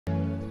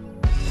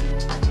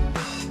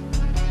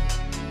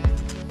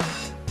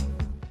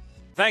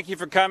Thank you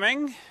for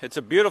coming. It's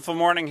a beautiful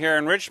morning here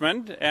in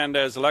Richmond, and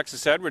as Alexa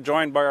said, we're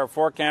joined by our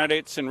 4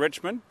 candidates in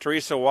Richmond: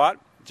 Teresa Watt,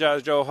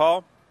 Joe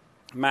Hall,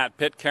 Matt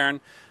Pitcairn,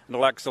 and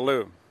Alexa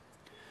Liu.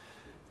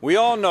 We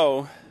all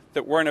know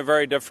that we're in a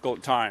very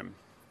difficult time.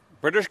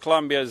 British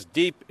Columbia is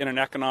deep in an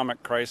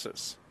economic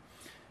crisis.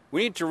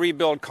 We need to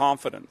rebuild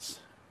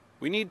confidence.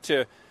 We need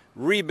to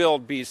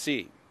rebuild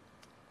BC.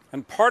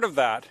 And part of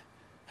that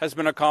has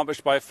been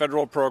accomplished by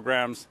federal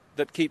programs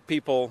that keep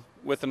people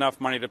with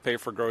enough money to pay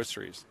for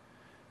groceries.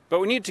 But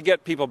we need to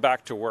get people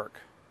back to work.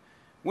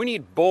 We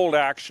need bold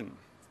action.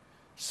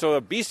 So the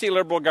BC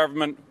Liberal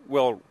government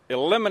will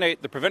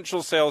eliminate the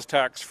provincial sales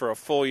tax for a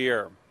full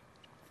year.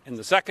 In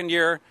the second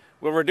year,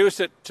 we'll reduce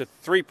it to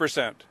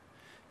 3%,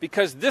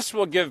 because this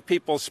will give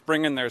people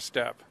spring in their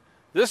step.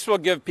 This will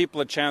give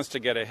people a chance to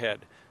get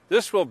ahead.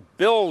 This will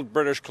build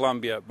British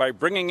Columbia by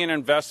bringing in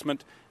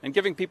investment and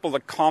giving people the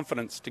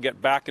confidence to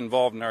get back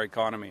involved in our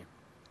economy.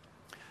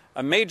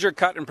 A major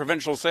cut in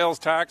provincial sales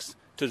tax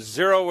to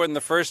 0 in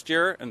the first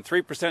year and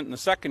 3% in the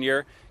second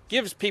year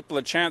gives people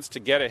a chance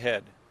to get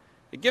ahead.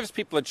 It gives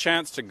people a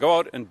chance to go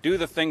out and do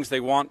the things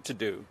they want to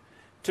do,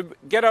 to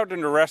get out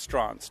into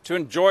restaurants, to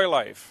enjoy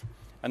life.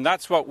 And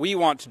that's what we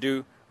want to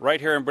do right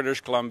here in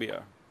British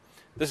Columbia.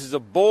 This is a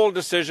bold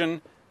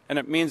decision, and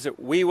it means that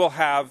we will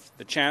have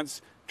the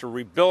chance to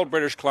rebuild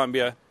British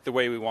Columbia the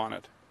way we want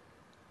it.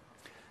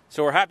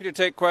 So we're happy to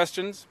take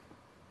questions.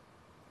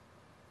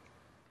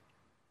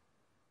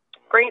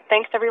 Great,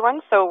 thanks everyone.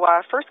 So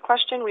first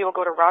question, we will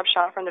go to Rob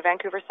Shaw from the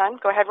Vancouver Sun.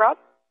 Go ahead, Rob.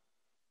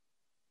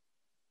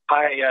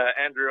 Hi,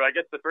 Andrew. I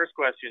guess the first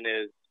question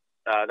is,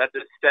 that's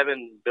a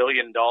 $7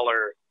 billion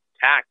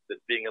tax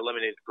that's being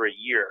eliminated for a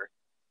year.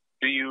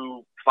 Do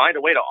you find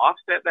a way to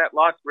offset that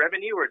lost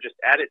revenue, or just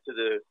add it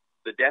to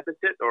the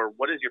deficit, or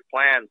what is your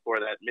plan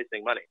for that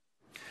missing money?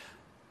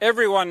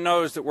 Everyone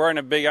knows that we're in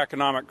a big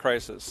economic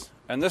crisis,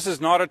 and this is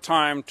not a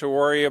time to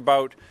worry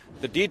about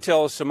the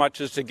details so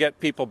much as to get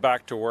people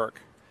back to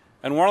work.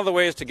 And one of the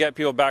ways to get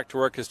people back to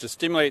work is to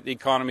stimulate the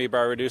economy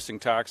by reducing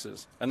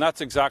taxes. And that's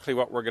exactly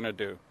what we're going to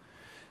do.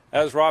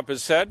 As Rob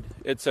has said,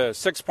 it's a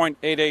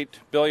 $6.88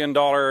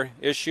 billion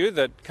issue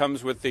that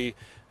comes with the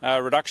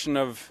reduction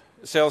of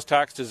sales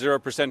tax to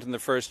 0% in the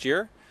first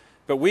year.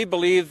 But we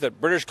believe that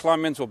British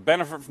Columbians will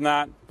benefit from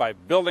that by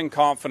building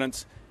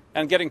confidence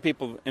and getting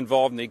people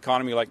involved in the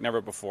economy like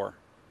never before.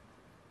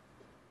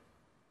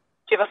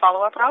 Do you have a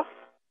follow-up, Ralph?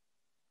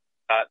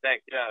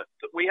 Thanks.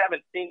 So we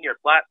haven't seen your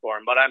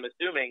platform, but I'm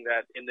assuming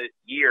that in this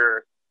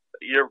year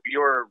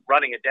you're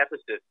running a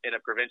deficit in a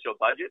provincial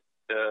budget,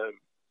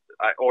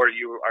 or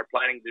you are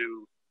planning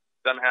to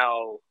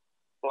somehow.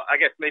 Well,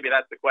 I guess maybe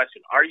that's the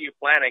question. Are you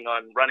planning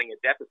on running a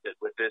deficit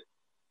with this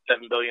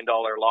 $7 billion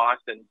loss,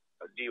 and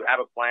do you have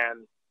a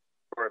plan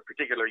for a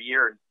particular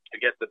year to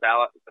get the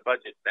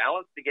budget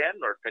balanced again,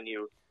 or can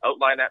you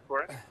outline that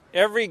for us?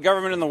 Every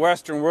government in the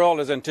Western world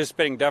is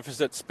anticipating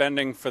deficit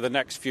spending for the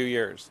next few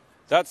years.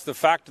 That's the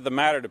fact of the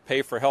matter, to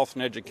pay for health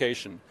and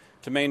education,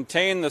 to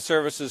maintain the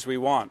services we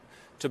want,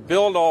 to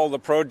build all the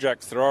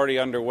projects that are already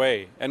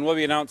underway, and we'll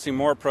be announcing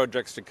more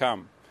projects to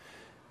come.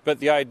 But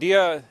the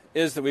idea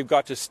is that we've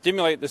got to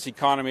stimulate this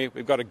economy,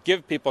 we've got to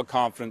give people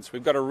confidence,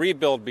 we've got to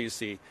rebuild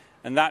BC,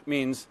 and that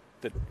means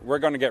that we're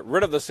going to get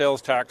rid of the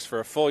sales tax for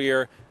a full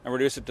year and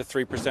reduce it to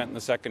 3% in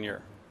the second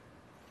year.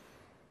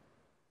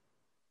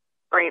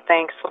 Great,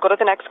 thanks. We'll go to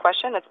the next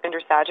question. That's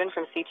Binder Sajan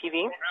from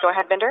CTV. Go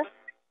ahead, Binder.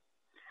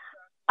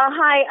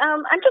 Hi.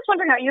 I'm just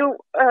wondering, are you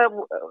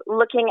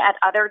looking at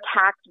other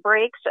tax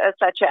breaks,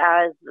 such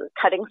as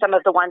cutting some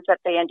of the ones that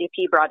the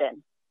NDP brought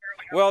in?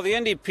 Well, the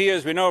NDP,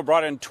 as we know,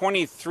 brought in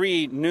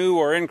 23 new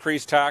or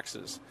increased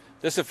taxes.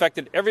 This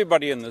affected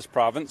everybody in this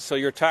province, so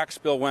your tax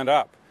bill went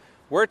up.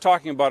 We're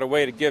talking about a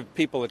way to give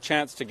people a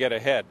chance to get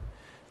ahead.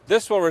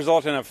 This will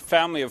result in a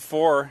family of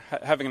 4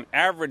 having an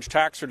average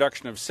tax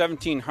reduction of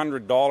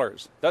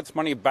 $1,700. That's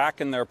money back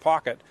in their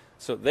pocket,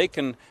 so they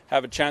can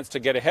have a chance to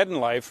get ahead in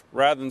life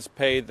rather than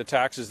pay the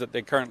taxes that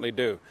they currently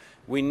do.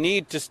 We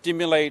need to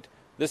stimulate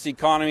this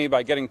economy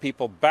by getting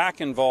people back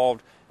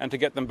involved and to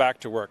get them back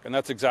to work, and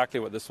that's exactly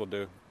what this will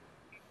do.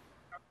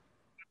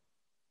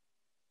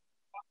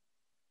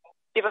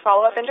 Do you have a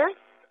follow-up, Binder?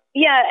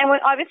 Yeah, and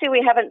obviously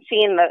we haven't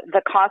seen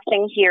the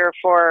costing here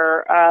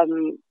for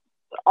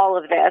all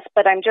of this,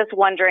 but I'm just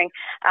wondering,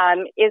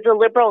 is a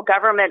Liberal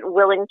government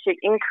willing to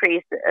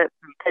increase the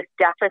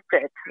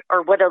deficit,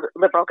 or would a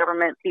Liberal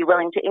government be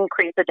willing to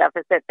increase the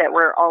deficit that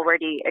we're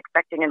already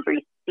expecting in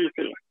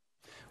BC?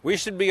 We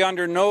should be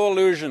under no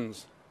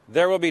illusions.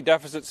 There will be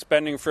deficit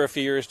spending for a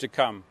few years to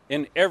come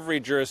in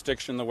every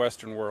jurisdiction in the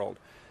Western world.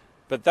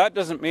 But that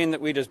doesn't mean that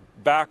we just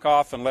back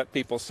off and let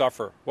people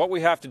suffer. What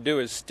we have to do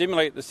is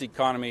stimulate this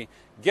economy,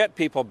 get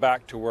people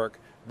back to work,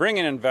 bring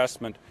in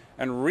investment,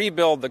 and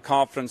rebuild the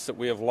confidence that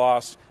we have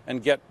lost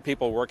and get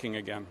people working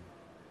again.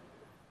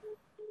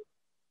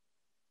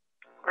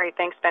 Great,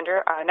 thanks,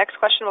 Bender. Next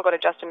question will go to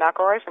Justin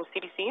McElroy from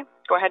CBC.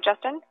 Go ahead,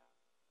 Justin.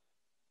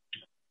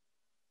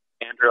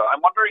 Andrew,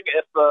 I'm wondering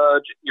if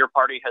your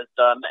party has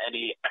done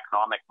any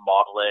economic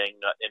modeling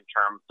in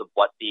terms of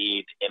what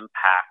the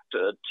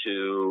impact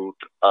to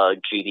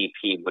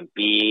GDP would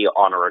be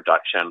on a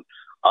reduction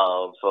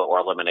of or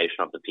elimination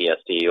of the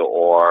PST,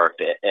 or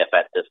if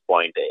at this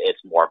point it's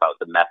more about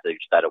the message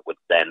that it would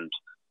send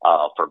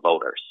for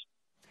voters.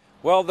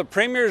 Well, the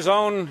Premier's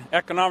own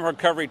Economic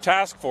Recovery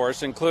Task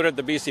Force included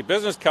the BC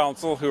Business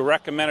Council, who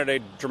recommended a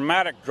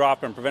dramatic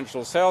drop in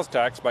provincial sales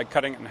tax by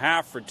cutting it in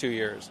half for 2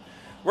 years.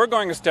 We're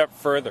going a step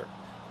further.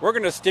 We're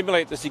going to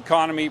stimulate this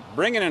economy,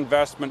 bring in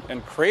investment,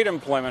 and create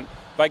employment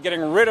by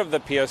getting rid of the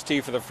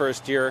PST for the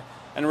first year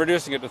and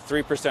reducing it to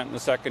 3% in the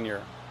second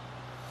year.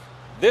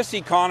 This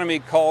economy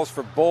calls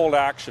for bold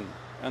action,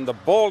 and the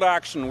bold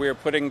action we are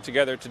putting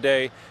together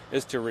today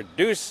is to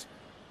reduce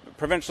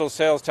provincial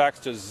sales tax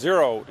to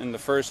 0 in the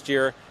first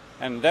year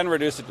and then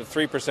reduce it to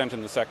 3%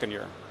 in the second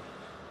year.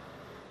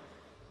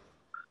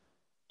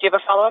 Do you have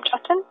a follow-up,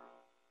 Justin?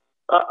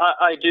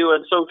 I do,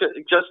 and so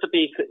just to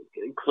be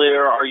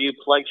clear, are you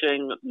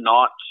pledging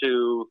not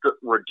to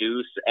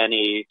reduce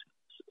any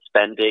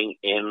spending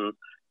in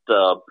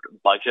the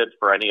budget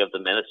for any of the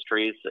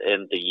ministries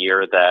in the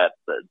year that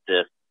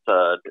this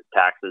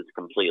tax is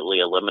completely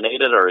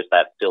eliminated, or is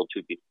that still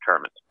to be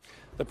determined?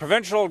 The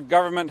provincial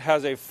government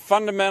has a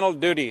fundamental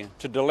duty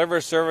to deliver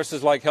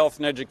services like health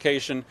and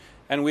education,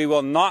 and we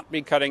will not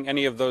be cutting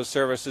any of those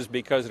services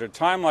because at a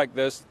time like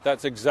this,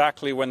 that's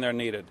exactly when they're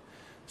needed.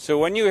 So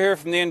when you hear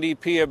from the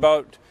NDP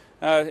about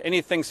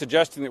anything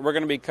suggesting that we're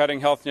going to be cutting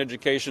health and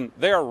education,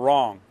 they are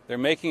wrong. They're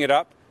making it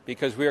up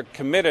because we are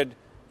committed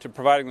to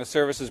providing the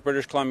services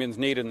British Columbians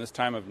need in this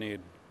time of need.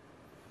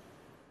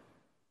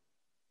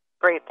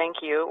 Great, thank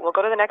you. We'll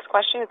go to the next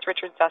question. It's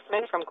Richard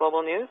Sussman from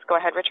Global News. Go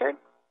ahead, Richard.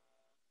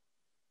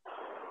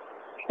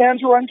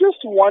 Andrew, I'm just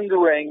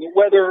wondering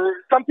whether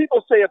some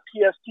people say a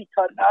PST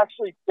cut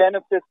actually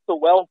benefits the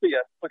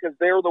wealthiest because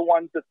they're the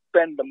ones that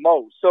spend the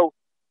most. So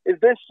is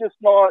this just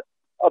not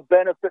a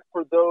benefit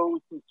for those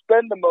who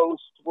spend the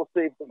most will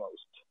save the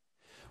most?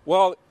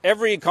 Well,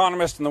 every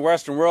economist in the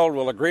Western world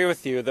will agree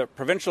with you that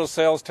provincial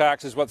sales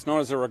tax is what's known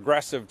as a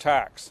regressive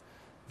tax.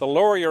 The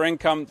lower your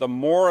income, the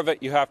more of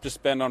it you have to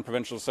spend on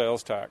provincial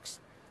sales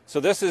tax. So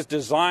this is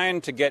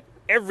designed to get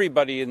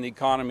everybody in the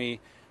economy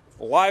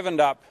livened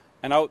up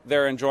and out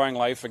there enjoying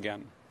life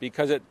again,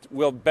 because it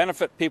will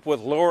benefit people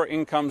with lower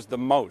incomes the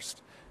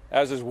most,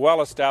 as is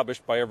well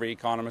established by every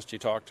economist you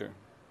talk to. Do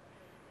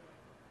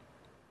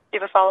you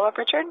have a follow-up,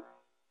 Richard?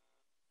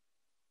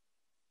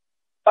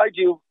 I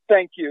do,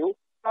 thank you.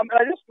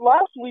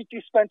 Last week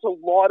you spent a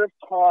lot of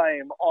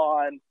time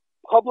on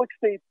public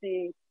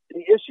safety,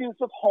 the issues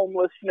of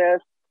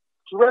homelessness,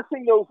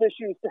 addressing those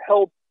issues to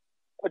help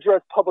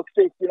address public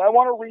safety. And I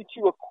want to read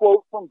you a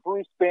quote from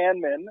Bruce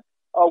Banman,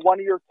 one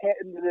of your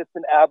candidates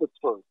in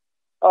Abbotsford.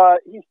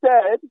 He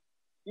said, if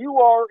you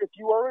are a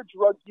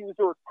drug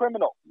user or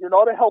criminal, you're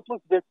not a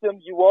helpless victim,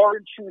 you are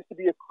and choose to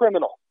be a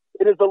criminal.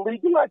 It is a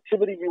legal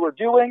activity you are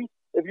doing.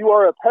 If you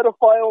are a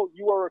pedophile,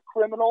 you are a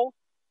criminal.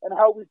 And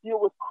how we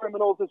deal with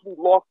criminals is we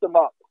lock them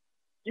up.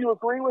 Do you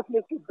agree with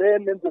Mr.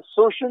 Banman's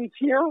assertions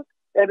here?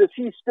 And does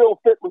he still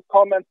fit with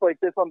comments like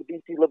this on the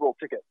BC Liberal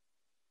ticket?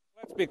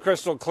 Let's be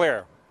crystal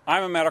clear.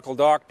 I'm a medical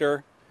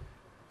doctor.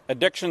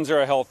 Addictions are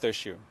a health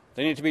issue.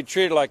 They need to be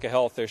treated like a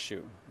health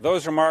issue.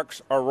 Those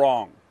remarks are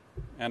wrong.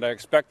 And I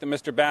expect that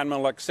Mr. Banman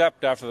will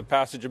accept after the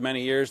passage of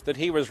many years that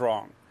he was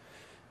wrong.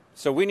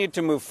 So we need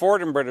to move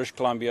forward in British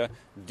Columbia,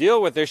 deal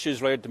with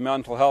issues related to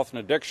mental health and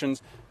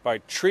addictions by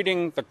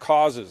treating the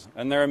causes,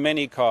 and there are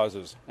many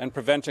causes, and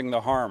preventing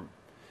the harm.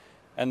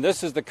 And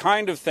this is the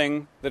kind of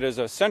thing that is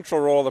a central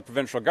role of the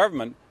provincial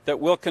government that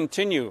will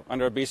continue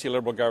under a BC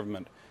Liberal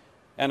government.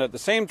 And at the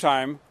same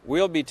time,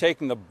 we'll be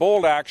taking the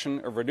bold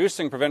action of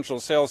reducing provincial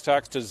sales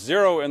tax to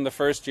 0 in the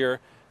first year,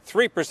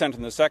 3%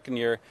 in the second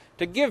year,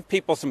 to give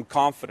people some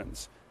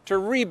confidence, to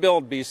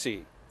rebuild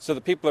BC, so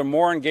that people are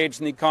more engaged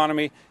in the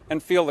economy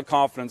and feel the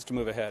confidence to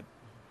move ahead.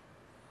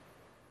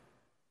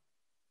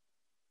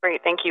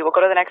 Great, thank you. We'll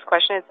go to the next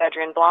question. It's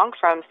Adrian Blanc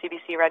from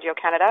CBC Radio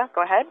Canada.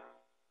 Go ahead.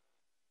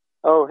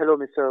 Oh, hello,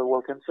 Mr.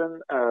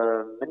 Wilkinson.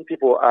 Many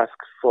people ask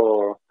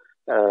for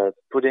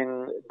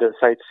putting the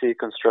Site C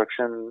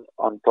construction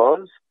on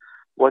pause.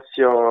 What's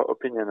your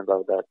opinion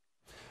about that?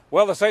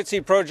 Well, the Site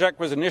C project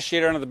was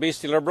initiated under the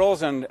BC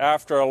Liberals, and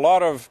after a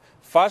lot of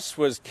fuss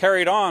was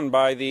carried on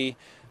by the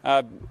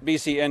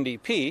BC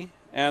NDP,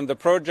 and the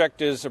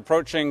project is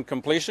approaching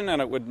completion, and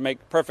it would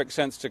make perfect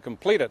sense to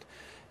complete it.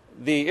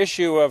 The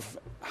issue of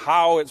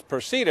how it's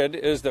proceeded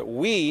is that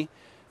we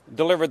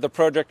delivered the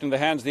project in the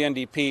hands of the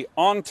NDP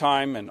on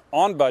time and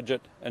on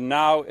budget, and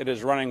now it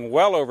is running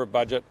well over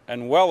budget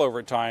and well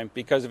over time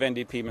because of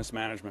NDP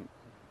mismanagement.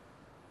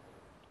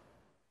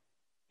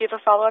 Do you have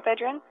a follow-up,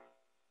 Adrian?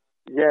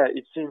 Yeah,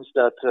 it seems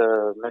that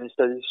many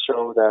studies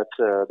show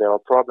that there are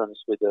problems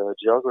with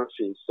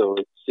geography, so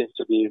it seems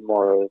to be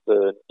more of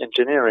an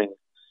engineering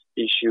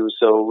issue.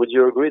 So would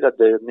you agree that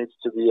there needs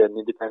to be an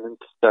independent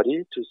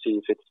study to see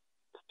if it's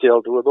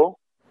still doable?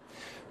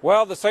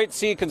 Well, the Site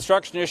C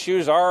construction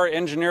issues are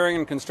engineering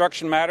and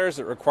construction matters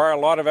that require a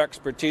lot of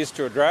expertise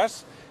to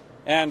address.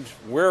 And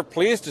we're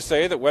pleased to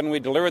say that when we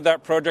delivered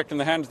that project in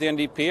the hands of the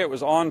NDP, it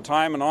was on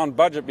time and on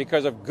budget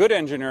because of good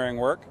engineering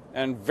work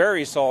and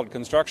very solid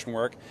construction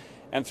work.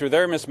 And through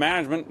their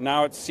mismanagement,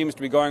 now it seems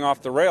to be going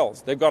off the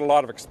rails. They've got a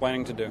lot of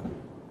explaining to do.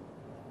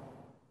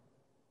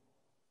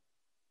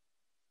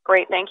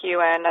 Great, thank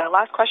you. And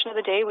last question of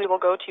the day, we will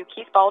go to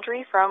Keith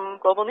Baldry from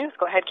Global News.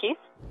 Go ahead, Keith.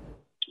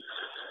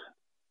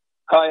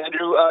 Hi,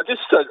 Andrew.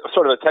 Just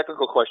sort of a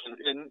technical question.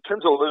 In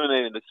terms of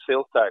eliminating the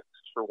sales tax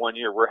for 1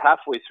 year, we're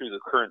halfway through the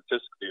current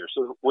fiscal year.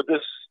 So would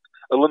this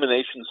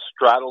elimination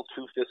straddle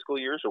 2 fiscal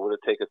years, or would it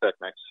take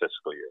effect next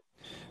fiscal year?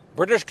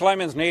 British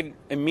Columbians need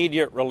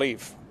immediate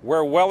relief.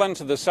 We're well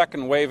into the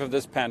second wave of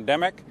this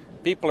pandemic.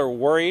 People are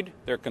worried.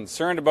 They're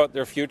concerned about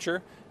their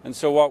future. And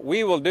so what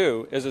we will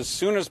do is, as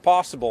soon as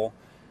possible,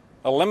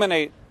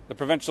 eliminate the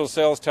provincial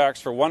sales tax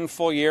for 1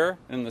 full year,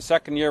 and in the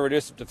second year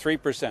reduce it to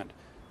 3%.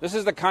 This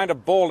is the kind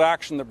of bold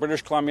action that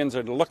British Columbians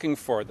are looking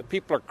for, that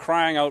people are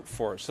crying out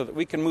for, so that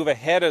we can move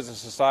ahead as a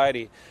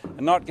society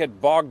and not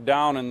get bogged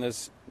down in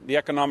the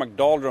economic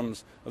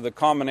doldrums of the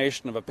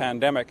combination of a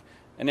pandemic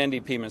and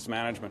NDP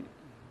mismanagement.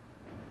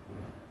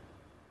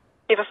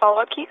 Do you have a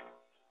follow-up, Keith?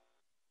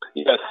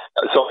 Yes.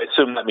 So I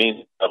assume that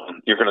means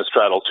you're going to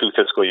straddle 2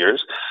 fiscal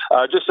years.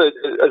 Just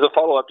as a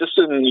follow-up, just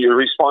in your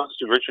response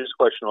to Richard's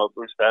question about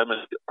Bruce Banman,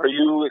 are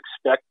you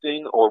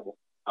expecting or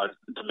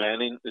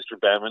demanding Mr.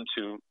 Banman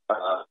to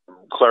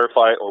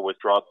clarify or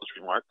withdraw those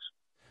remarks?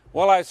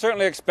 Well, I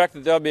certainly expect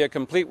that there'll be a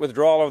complete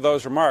withdrawal of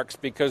those remarks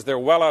because they're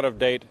well out of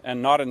date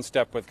and not in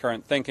step with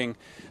current thinking.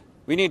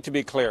 We need to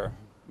be clear.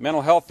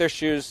 Mental health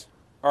issues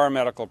are a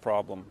medical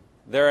problem.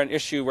 They're an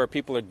issue where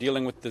people are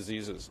dealing with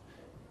diseases.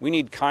 We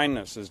need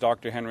kindness, as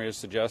Dr. Henry has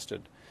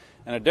suggested.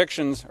 And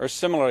addictions are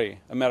similarly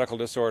a medical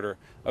disorder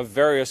of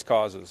various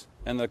causes.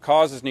 And the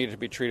causes need to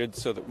be treated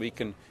so that we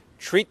can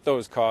treat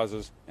those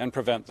causes and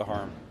prevent the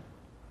harm.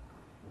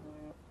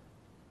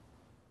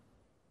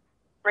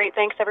 Great.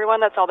 Thanks, everyone.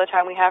 That's all the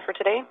time we have for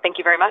today. Thank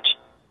you very much.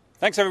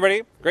 Thanks,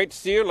 everybody. Great to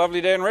see you. Lovely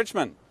day in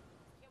Richmond.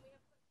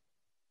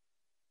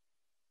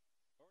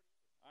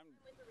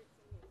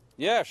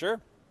 Yeah, sure.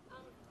 Do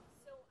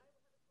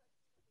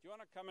you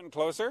want to come in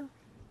closer?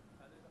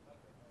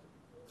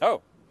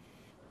 Oh.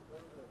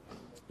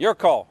 Your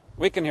call.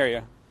 We can hear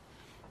you.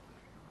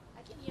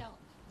 I can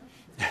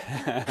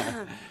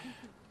yell.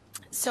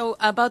 So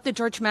about the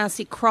George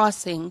Massey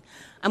crossing,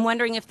 I'm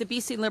wondering if the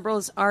BC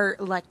Liberals are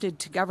elected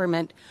to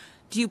government,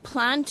 do you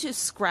plan to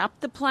scrap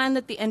the plan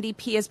that the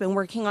NDP has been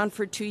working on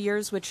for 2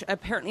 years, which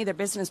apparently their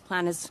business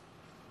plan is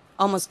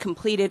almost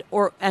completed,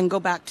 and go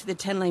back to the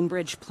 10-lane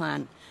bridge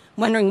plan?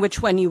 I'm wondering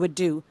which one you would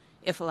do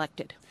if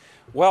elected.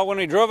 Well, when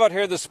we drove out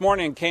here this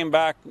morning and came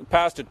back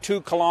past a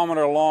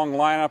 2-kilometer-long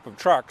lineup of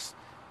trucks,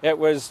 it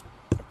was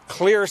a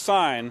clear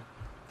sign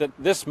that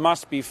this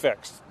must be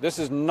fixed. This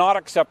is not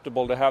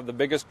acceptable to have the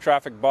biggest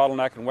traffic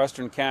bottleneck in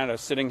Western Canada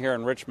sitting here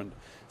in Richmond.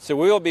 So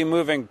we will be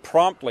moving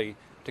promptly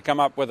to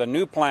come up with a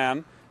new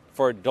plan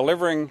for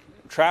delivering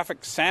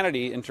traffic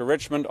sanity into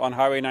Richmond on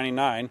Highway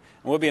 99, and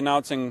we'll be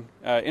announcing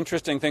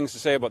interesting things to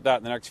say about that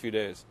in the next few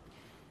days.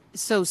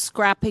 So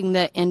scrapping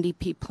the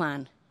NDP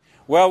plan?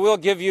 Well, we'll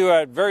give you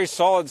a very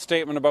solid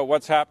statement about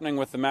what's happening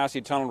with the Massey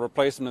Tunnel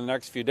replacement in the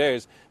next few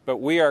days, but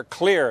we are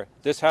clear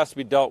this has to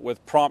be dealt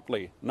with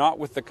promptly, not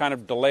with the kind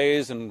of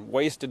delays and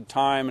wasted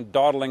time and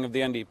dawdling of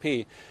the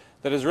NDP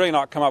that has really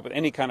not come up with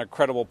any kind of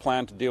credible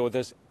plan to deal with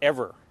this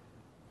ever.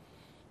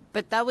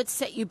 But that would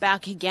set you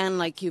back again,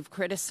 like you've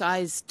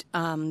criticized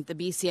the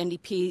BC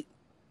NDP,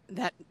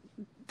 that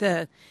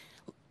the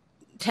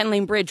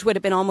 10-lane bridge would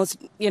have been almost,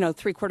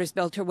 3/4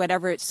 built or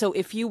whatever. So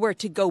if you were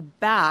to go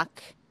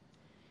back,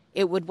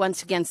 it would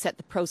once again set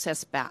the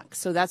process back.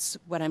 So that's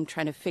what I'm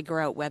trying to figure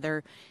out,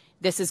 whether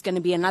this is going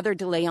to be another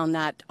delay on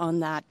that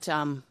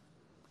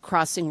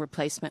crossing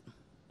replacement.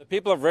 The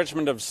people of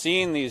Richmond have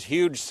seen these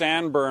huge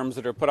sand berms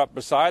that are put up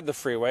beside the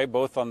freeway,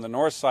 both on the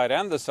north side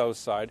and the south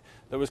side.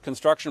 There was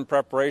construction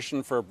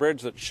preparation for a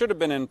bridge that should have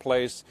been in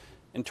place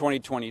in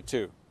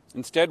 2022.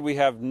 Instead, we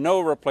have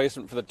no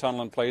replacement for the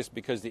tunnel in place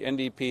because the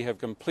NDP have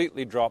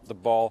completely dropped the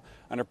ball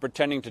and are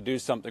pretending to do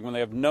something when they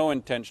have no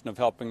intention of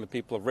helping the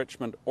people of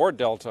Richmond or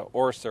Delta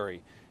or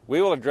Surrey. We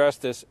will address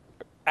this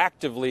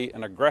actively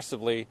and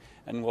aggressively,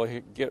 and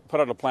we'll put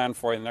out a plan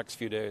for you in the next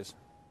few days.